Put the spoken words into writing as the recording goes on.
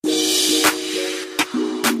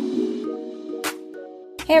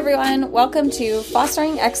Hey everyone, welcome to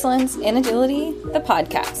Fostering Excellence in Agility, the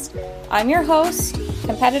podcast. I'm your host,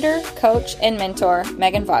 competitor, coach, and mentor,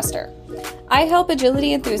 Megan Foster. I help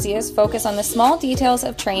agility enthusiasts focus on the small details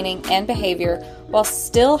of training and behavior while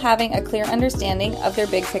still having a clear understanding of their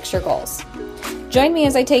big picture goals. Join me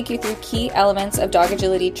as I take you through key elements of dog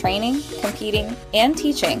agility training, competing, and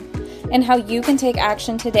teaching, and how you can take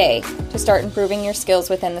action today to start improving your skills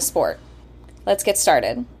within the sport. Let's get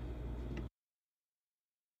started.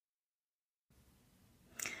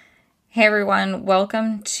 Hey everyone,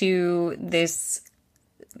 welcome to this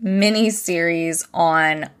mini-series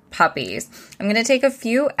on puppies. I'm going to take a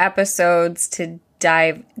few episodes to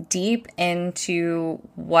dive deep into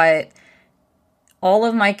what all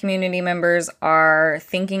of my community members are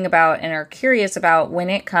thinking about and are curious about when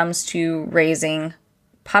it comes to raising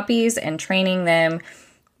puppies and training them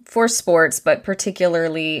for sports, but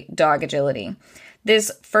particularly dog agility.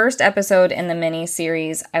 This first episode in the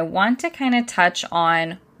mini-series, I want to kind of touch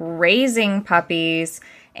on raising puppies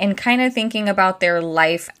and kind of thinking about their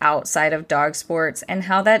life outside of dog sports and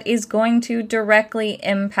how that is going to directly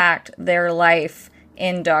impact their life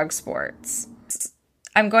in dog sports.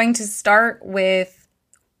 I'm going to start with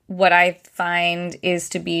what I find is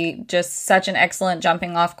to be just such an excellent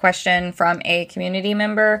jumping off question from a community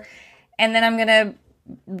member. And then I'm going to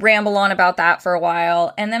ramble on about that for a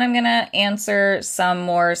while. And then I'm going to answer some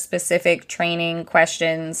more specific training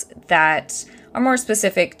questions that are more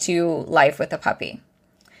specific to life with a puppy.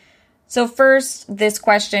 So first, this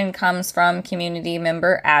question comes from community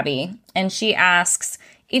member Abby, and she asks,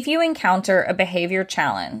 if you encounter a behavior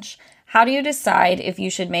challenge, how do you decide if you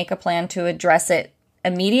should make a plan to address it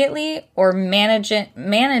immediately or manage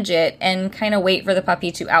it and kind of wait for the puppy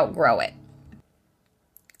to outgrow it?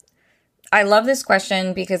 I love this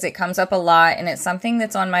question because it comes up a lot and it's something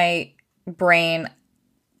that's on my brain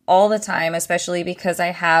all the time, especially because I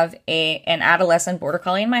have an adolescent border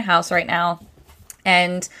collie in my house right now.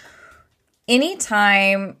 And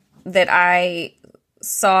anytime that I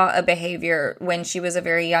saw a behavior when she was a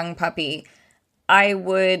very young puppy, I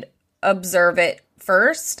would observe it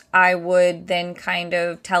first. I would then kind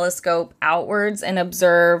of telescope outwards and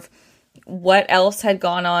observe what else had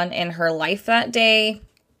gone on in her life that day.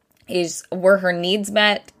 Were her needs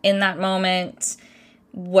met in that moment?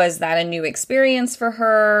 Was that a new experience for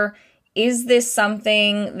her? Is this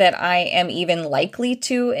something that I am even likely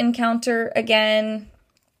to encounter again?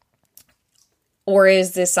 Or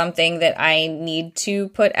is this something that I need to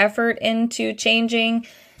put effort into changing?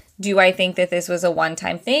 Do I think that this was a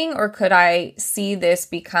one-time thing, or could I see this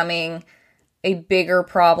becoming a bigger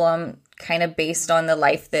problem kind of based on the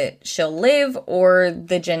life that she'll live or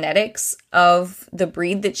the genetics of the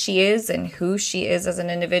breed that she is and who she is as an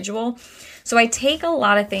individual? So I take a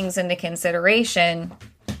lot of things into consideration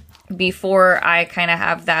before I kind of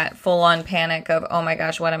have that full-on panic of, oh my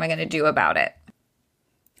gosh, what am I going to do about it?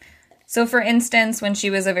 So for instance, when she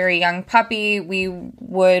was a very young puppy, we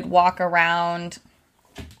would walk around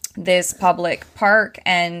this public park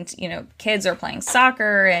and, kids are playing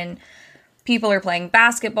soccer and people are playing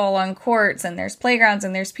basketball on courts and there's playgrounds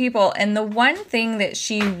and there's people. And the one thing that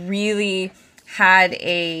she really had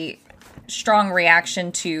a strong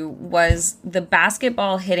reaction to was the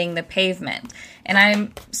basketball hitting the pavement. And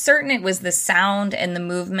I'm certain it was the sound and the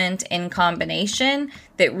movement in combination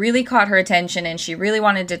that really caught her attention and she really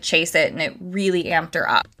wanted to chase it and it really amped her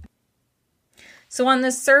up. So on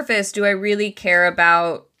the surface, do I really care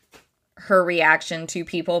about her reaction to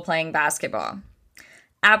people playing basketball?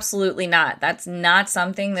 Absolutely not. That's not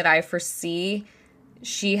something that I foresee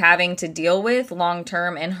she having to deal with long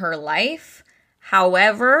term in her life.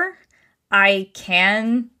 However, I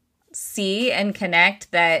can see and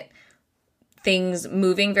connect that things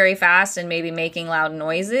moving very fast and maybe making loud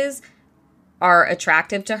noises are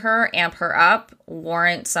attractive to her, amp her up,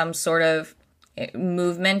 warrant some sort of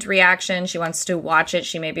movement reaction. She wants to watch it.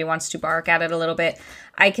 She maybe wants to bark at it a little bit.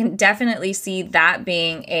 I can definitely see that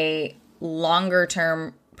being a longer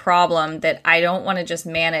term problem that I don't want to just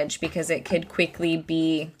manage because it could quickly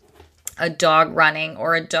be a dog running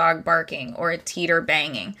or a dog barking or a teeter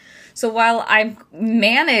banging. So while I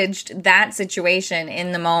managed that situation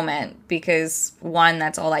in the moment, because one,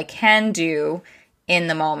 that's all I can do in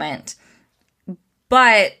the moment,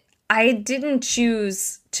 but I didn't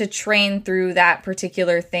choose to train through that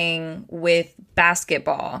particular thing with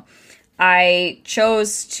basketball. I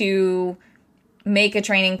chose to make a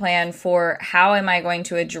training plan for how am I going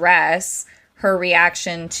to address her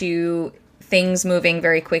reaction to things moving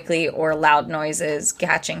very quickly or loud noises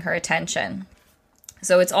catching her attention.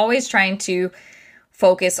 So it's always trying to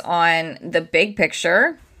focus on the big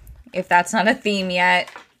picture. If that's not a theme yet,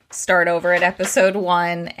 start over at episode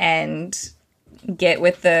 1 and get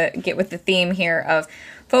with the theme here of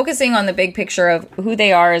focusing on the big picture of who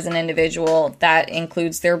they are as an individual. That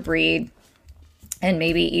includes their breed and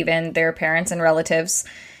maybe even their parents and relatives,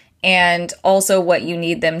 and also what you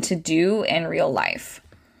need them to do in real life.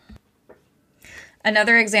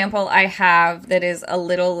 Another example I have that is a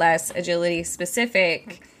little less agility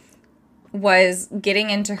specific was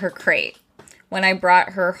getting into her crate. When I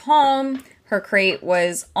brought her home, her crate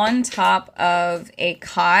was on top of a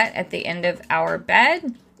cot at the end of our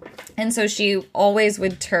bed. And so she always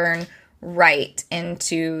would turn right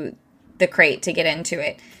into the crate to get into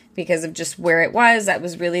it because of just where it was. That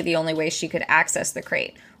was really the only way she could access the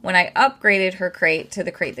crate. When I upgraded her crate to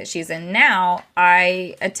the crate that she's in now,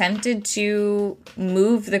 I attempted to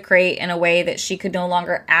move the crate in a way that she could no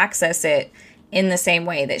longer access it in the same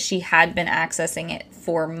way that she had been accessing it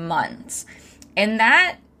for months. And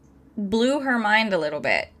that blew her mind a little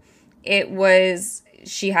bit.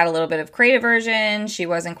 She had a little bit of crate aversion. She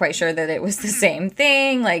wasn't quite sure that it was the same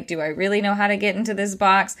thing. Like, do I really know how to get into this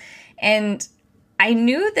box? And I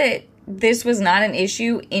knew that this was not an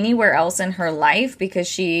issue anywhere else in her life because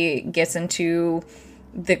she gets into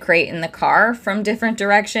the crate in the car from different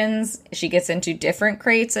directions. She gets into different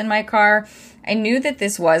crates in my car. I knew that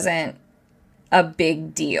this wasn't a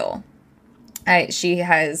big deal. She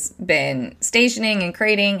has been stationing and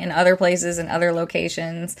crating in other places and other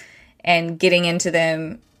locations and getting into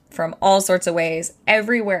them from all sorts of ways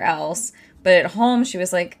everywhere else. But at home, she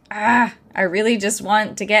was like, I really just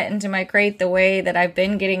want to get into my crate the way that I've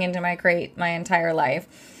been getting into my crate my entire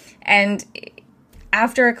life. And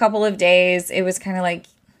after a couple of days, it was kind of like,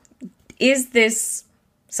 is this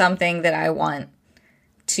something that I want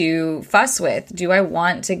to fuss with? Do I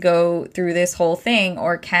want to go through this whole thing,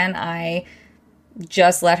 or can I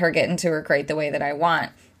just let her get into her crate the way that I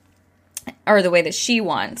want, or the way that she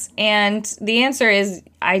wants? And the answer is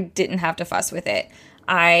I didn't have to fuss with it.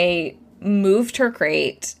 I moved her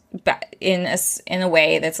crate in a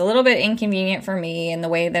way that's a little bit inconvenient for me in the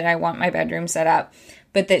way that I want my bedroom set up,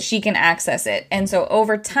 but that she can access it. And so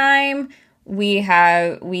over time, we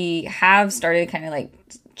have started kind of like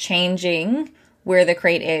changing where the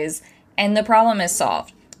crate is, and the problem is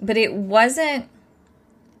solved. But it wasn't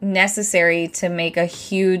necessary to make a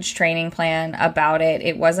huge training plan about it.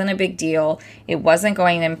 It wasn't a big deal. It wasn't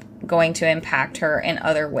going to impact her in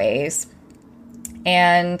other ways.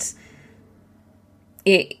 And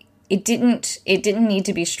it didn't need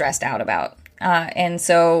to be stressed out about. And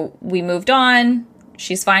so we moved on.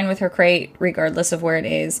 She's fine with her crate regardless of where it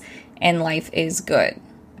is, and life is good.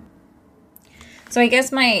 So I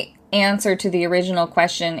guess my answer to the original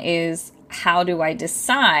question is, how do I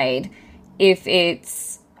decide if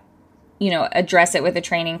it's, address it with a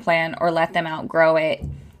training plan or let them outgrow it?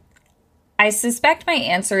 I suspect my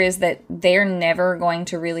answer is that they're never going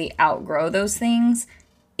to really outgrow those things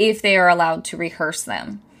if they are allowed to rehearse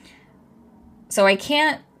them. So I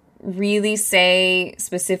can't really say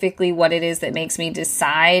specifically what it is that makes me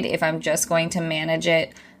decide if I'm just going to manage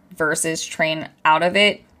it versus train out of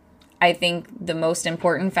it. I think the most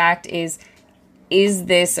important fact is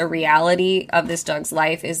this a reality of this dog's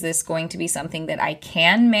life? Is this going to be something that I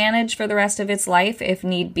can manage for the rest of its life if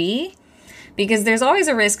need be? Because there's always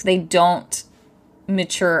a risk they don't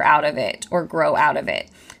mature out of it or grow out of it.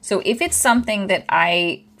 So if it's something that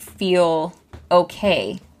I feel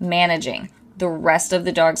okay managing the rest of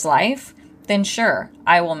the dog's life, then sure,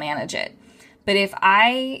 I will manage it. But if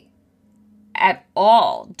I at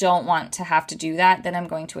all don't want to have to do that, then I'm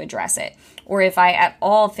going to address it. Or if I at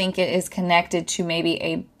all think it is connected to maybe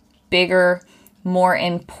a bigger, more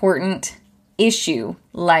important issue,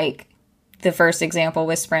 like the first example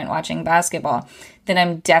with Sprint watching basketball, then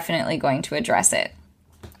I'm definitely going to address it.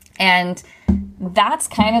 And that's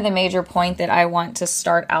kind of the major point that I want to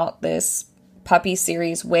start out this puppy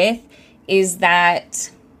series with, is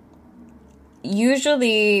that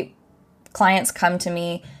usually clients come to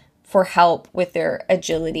me for help with their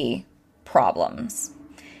agility problems.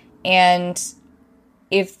 And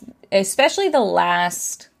especially the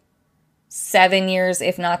last 7 years,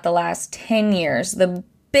 if not the last 10 years, the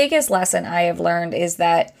biggest lesson I have learned is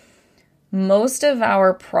that most of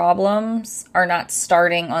our problems are not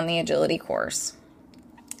starting on the agility course.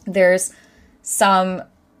 There's some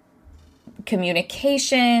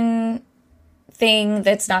communication thing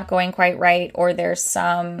that's not going quite right, or there's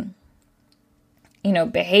some,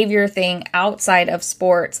 behavior thing outside of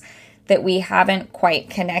sports that we haven't quite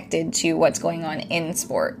connected to what's going on in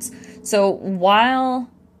sports. So while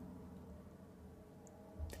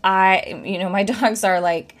my dogs are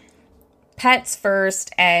like pets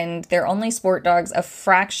first, and they're only sport dogs a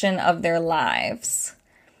fraction of their lives,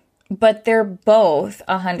 but they're both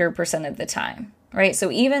 100% of the time, right? So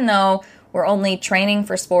even though we're only training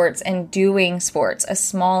for sports and doing sports a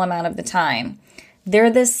small amount of the time, they're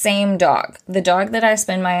the same dog. The dog that I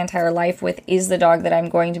spend my entire life with is the dog that I'm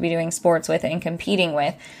going to be doing sports with and competing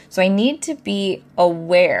with. So I need to be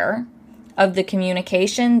aware of the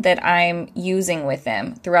communication that I'm using with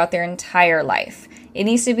them throughout their entire life. It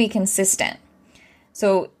needs to be consistent.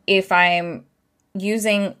 So if I'm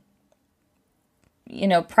using,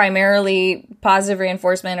 primarily positive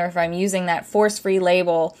reinforcement, or if I'm using that force-free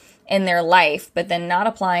label in their life, but then not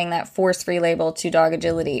applying that force-free label to dog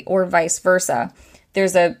agility, or vice versa,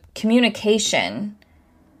 there's a communication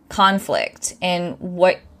conflict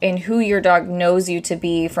in who your dog knows you to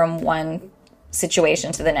be from one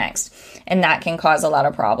situation to the next. And that can cause a lot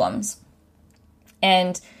of problems.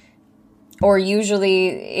 Or usually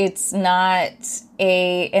it's not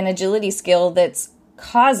an agility skill that's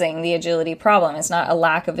causing the agility problem. It's not a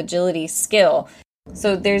lack of agility skill.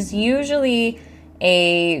 So there's usually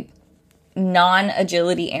a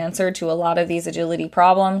non-agility answer to a lot of these agility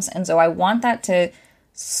problems. And so I want that to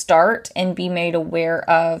start and be made aware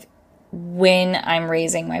of when I'm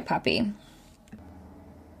raising my puppy.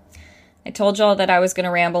 I told y'all that I was going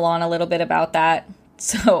to ramble on a little bit about that.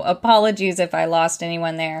 So apologies if I lost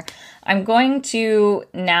anyone there. I'm going to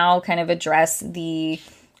now kind of address the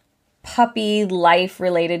puppy life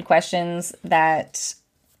related questions that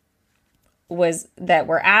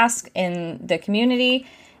were asked in the community.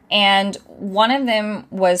 And one of them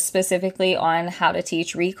was specifically on how to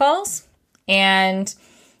teach recalls. And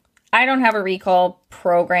I don't have a recall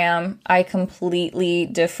program. I completely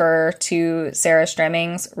defer to Sarah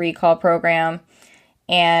Stremming's recall program.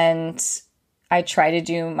 And I try to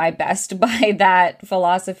do my best by that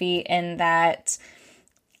philosophy, in that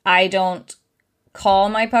I don't call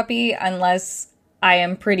my puppy unless I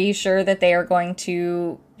am pretty sure that they are going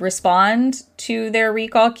to respond to their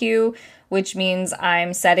recall cue, which means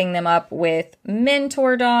I'm setting them up with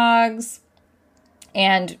mentor dogs.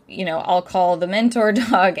 And, I'll call the mentor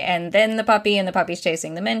dog and then the puppy, and the puppy's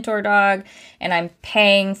chasing the mentor dog. And I'm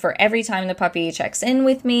paying for every time the puppy checks in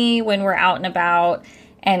with me when we're out and about.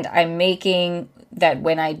 And I'm making that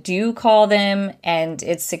when I do call them and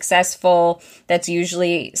it's successful, that's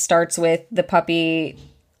usually starts with the puppy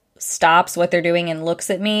stops what they're doing and looks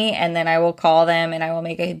at me. And then I will call them and I will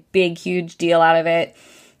make a big, huge deal out of it.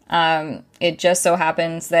 It just so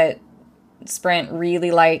happens that Sprint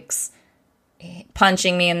really likes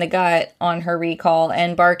punching me in the gut on her recall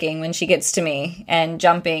and barking when she gets to me and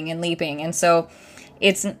jumping and leaping. And so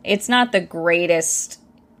it's not the greatest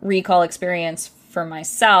recall experience for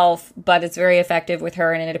myself, but it's very effective with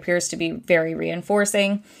her and it appears to be very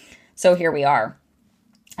reinforcing. So here we are.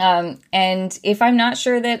 And if I'm not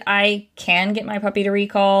sure that I can get my puppy to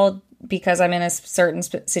recall because I'm in a certain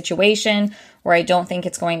situation where I don't think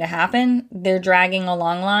it's going to happen, they're dragging a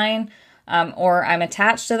long line, or I'm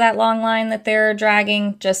attached to that long line that they're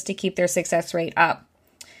dragging just to keep their success rate up.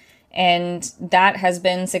 And that has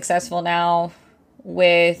been successful now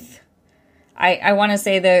with, I want to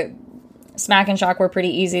say the Smack and Shock were pretty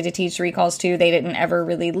easy to teach recalls to. They didn't ever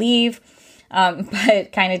really leave.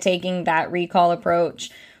 But kind of taking that recall approach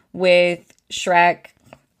with Shrek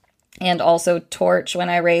and also Torch, when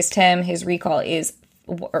I raised him, his recall is,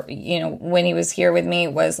 when he was here with me,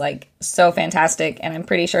 was like so fantastic, and I'm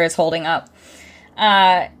pretty sure it's holding up.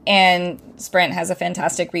 And Sprint has a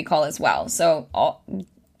fantastic recall as well. So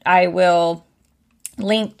I will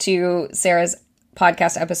link to Sarah's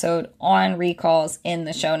podcast episode on recalls in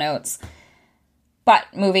the show notes. But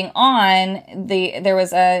moving on, there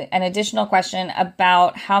was an additional question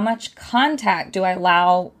about how much contact do I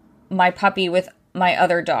allow my puppy with my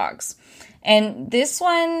other dogs. And this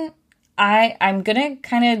one, I'm going to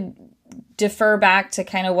kind of defer back to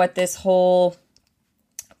kind of what this whole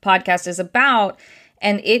podcast is about.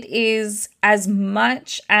 And it is as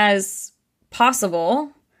much as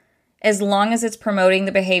possible, as long as it's promoting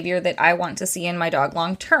the behavior that I want to see in my dog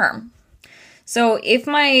long term. So if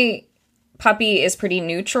my puppy is pretty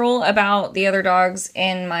neutral about the other dogs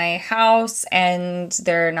in my house and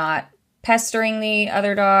they're not pestering the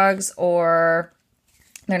other dogs, or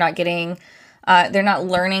they're not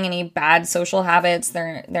learning any bad social habits,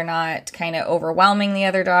 they're not kind of overwhelming the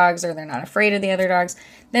other dogs, or they're not afraid of the other dogs,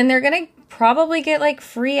 then they're going to probably get like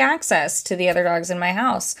free access to the other dogs in my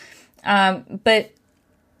house. But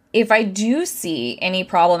if I do see any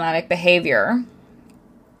problematic behavior,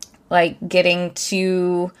 like getting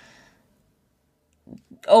too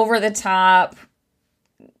over the top,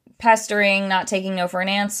 pestering, not taking no for an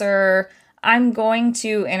answer, I'm going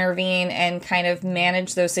to intervene and kind of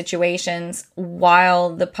manage those situations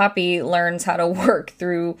while the puppy learns how to work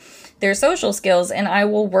through their social skills. And I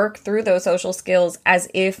will work through those social skills as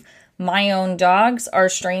if my own dogs are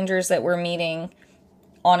strangers that we're meeting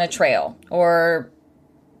on a trail or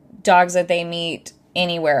dogs that they meet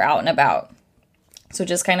anywhere out and about. So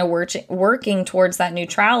just kind of working towards that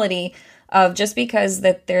neutrality of just because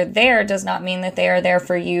that they're there does not mean that they are there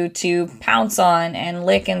for you to pounce on and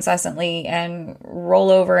lick incessantly and roll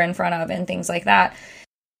over in front of and things like that.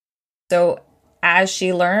 So as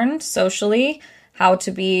she learned socially how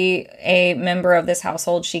to be a member of this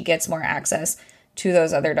household, she gets more access to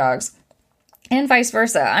those other dogs. And vice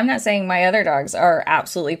versa. I'm not saying my other dogs are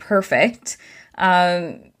absolutely perfect.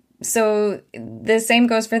 So the same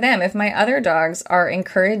goes for them. If my other dogs are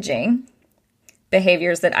encouraging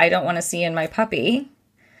behaviors that I don't want to see in my puppy,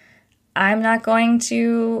 I'm not going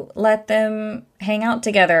to let them hang out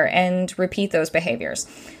together and repeat those behaviors.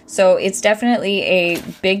 So it's definitely a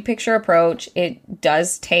big picture approach. It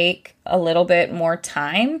does take a little bit more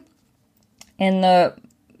time in the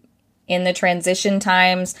transition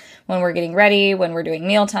times when we're getting ready, when we're doing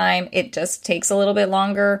mealtime. It just takes a little bit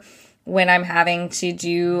longer when I'm having to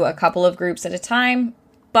do a couple of groups at a time.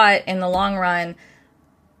 But in the long run,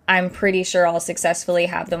 I'm pretty sure I'll successfully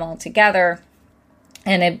have them all together,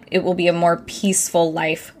 and it will be a more peaceful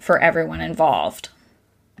life for everyone involved.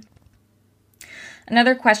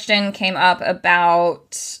 Another question came up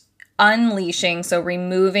about unleashing. So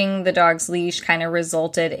removing the dog's leash kind of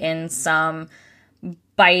resulted in some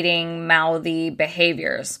biting, mouthy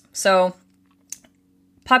behaviors. So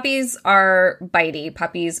puppies are bitey.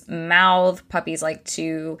 Puppies mouth. Puppies like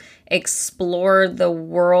to explore the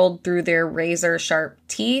world through their razor sharp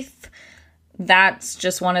teeth. That's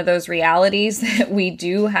just one of those realities that we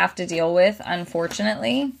do have to deal with,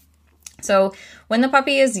 unfortunately. So when the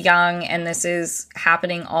puppy is young and this is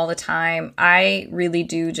happening all the time, I really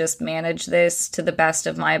do just manage this to the best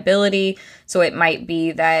of my ability. So it might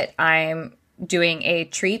be that I'm doing a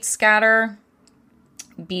treat scatter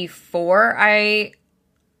before I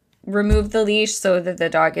remove the leash so that the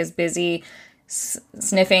dog is busy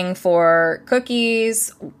sniffing for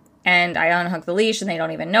cookies, and I unhook the leash and they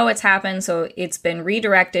don't even know it's happened. So it's been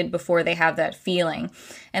redirected before they have that feeling.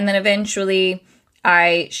 And then eventually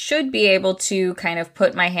I should be able to kind of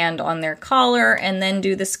put my hand on their collar and then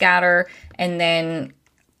do the scatter, and then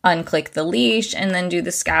unclick the leash and then do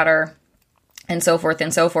the scatter, and so forth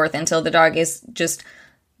until the dog is just,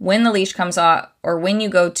 when the leash comes off or when you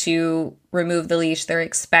go to remove the leash, they're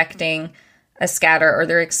expecting a scatter or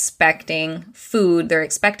they're expecting food. They're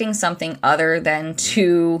expecting something other than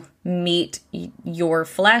to meet your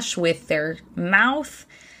flesh with their mouth.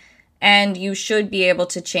 And you should be able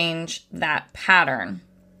to change that pattern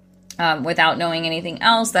without knowing anything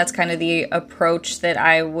else. That's kind of the approach that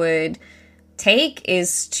I would take,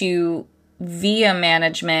 is to, via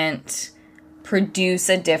management, produce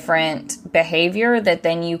a different behavior that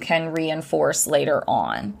then you can reinforce later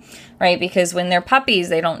on, right? Because when they're puppies,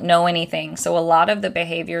 they don't know anything. So a lot of the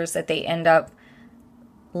behaviors that they end up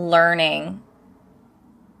learning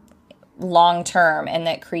long term and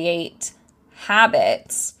that create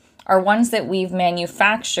habits are ones that we've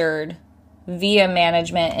manufactured via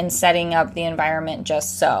management and setting up the environment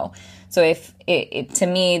just so. So if to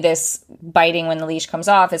me, this biting when the leash comes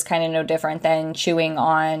off is kind of no different than chewing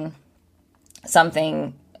on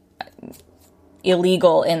something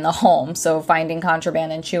illegal in the home. So finding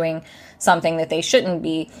contraband and chewing something that they shouldn't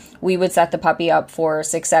be. We would set the puppy up for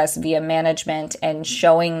success via management and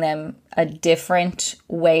showing them a different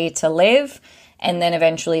way to live. And then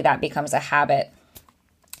eventually that becomes a habit.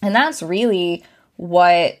 And that's really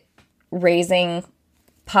what raising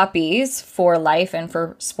puppies for life and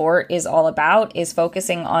for sport is all about, is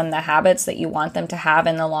focusing on the habits that you want them to have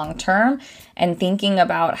in the long term and thinking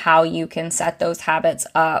about how you can set those habits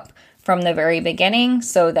up from the very beginning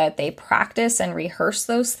so that they practice and rehearse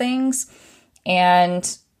those things,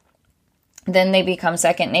 and then they become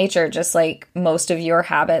second nature, just like most of your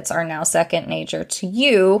habits are now second nature to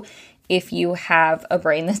you if you have a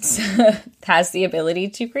brain that has the ability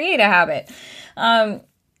to create a habit.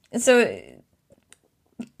 So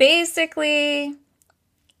basically,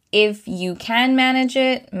 if you can manage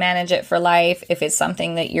it for life. If it's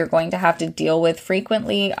something that you're going to have to deal with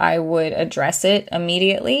frequently, I would address it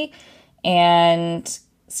immediately and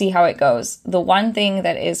see how it goes. The one thing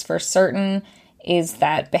that is for certain is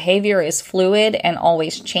that behavior is fluid and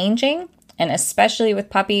always changing. And especially with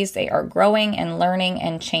puppies, they are growing and learning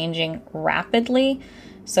and changing rapidly.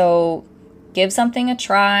 So give something a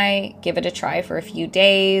try, give it a try for a few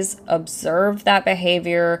days, observe that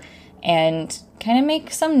behavior, and kind of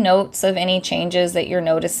make some notes of any changes that you're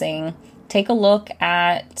noticing. Take a look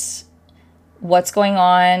at what's going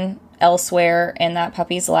on elsewhere in that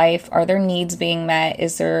puppy's life. Are their needs being met?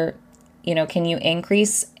 Is there, can you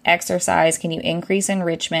increase exercise? Can you increase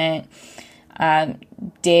enrichment?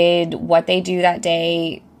 Did what they do that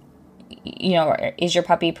day, is your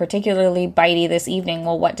puppy particularly bitey this evening?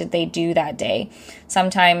 Well, what did they do that day?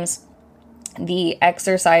 Sometimes the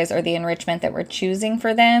exercise or the enrichment that we're choosing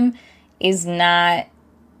for them is not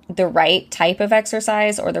the right type of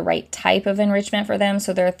exercise or the right type of enrichment for them.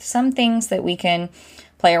 So there are some things that we can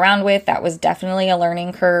play around with. That was definitely a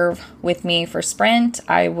learning curve with me for Sprint.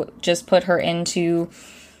 I just put her into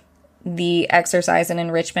the exercise and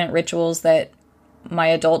enrichment rituals that my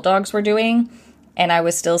adult dogs were doing, and I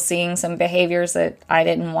was still seeing some behaviors that I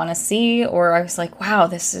didn't want to see, or I was like, wow,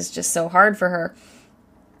 this is just so hard for her.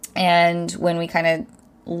 And when we kind of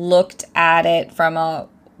looked at it from a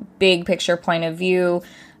big picture point of view,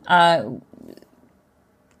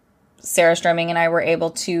 Sarah Stroming and I were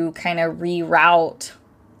able to kind of reroute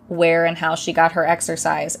where and how she got her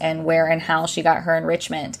exercise and where and how she got her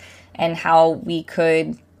enrichment and how we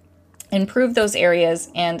could improve those areas.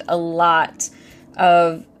 And a lot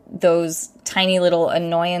of those tiny little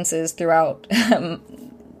annoyances throughout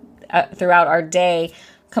our day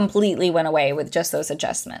completely went away with just those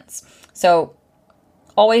adjustments. So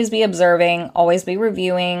always be observing, always be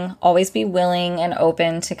reviewing, always be willing and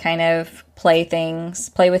open to kind of play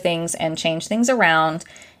with things and change things around,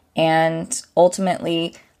 and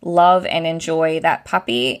ultimately love and enjoy that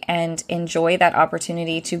puppy and enjoy that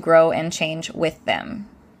opportunity to grow and change with them.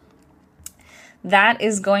 That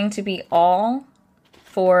is going to be all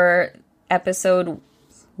for episode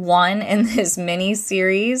 1 in this mini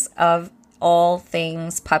series of all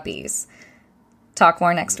things puppies. Talk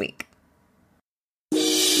more next week.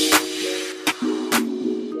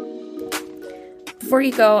 Before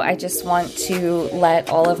you go, I just want to let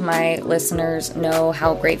all of my listeners know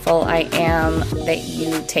how grateful I am that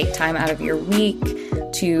you take time out of your week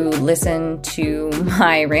to listen to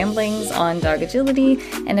my ramblings on dog agility.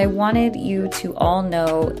 And I wanted you to all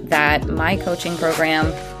know that my coaching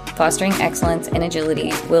program, Fostering Excellence in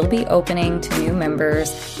Agility, will be opening to new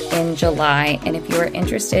members in July. And if you are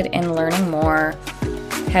interested in learning more,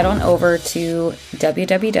 head on over to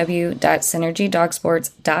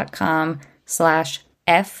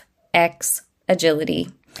www.synergydogsports.com/FX Agility.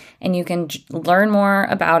 And you can learn more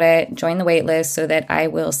about it, join the waitlist so that I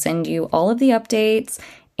will send you all of the updates.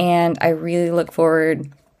 And I really look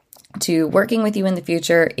forward to working with you in the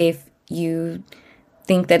future if you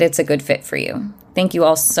think that it's a good fit for you. Thank you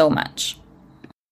all so much.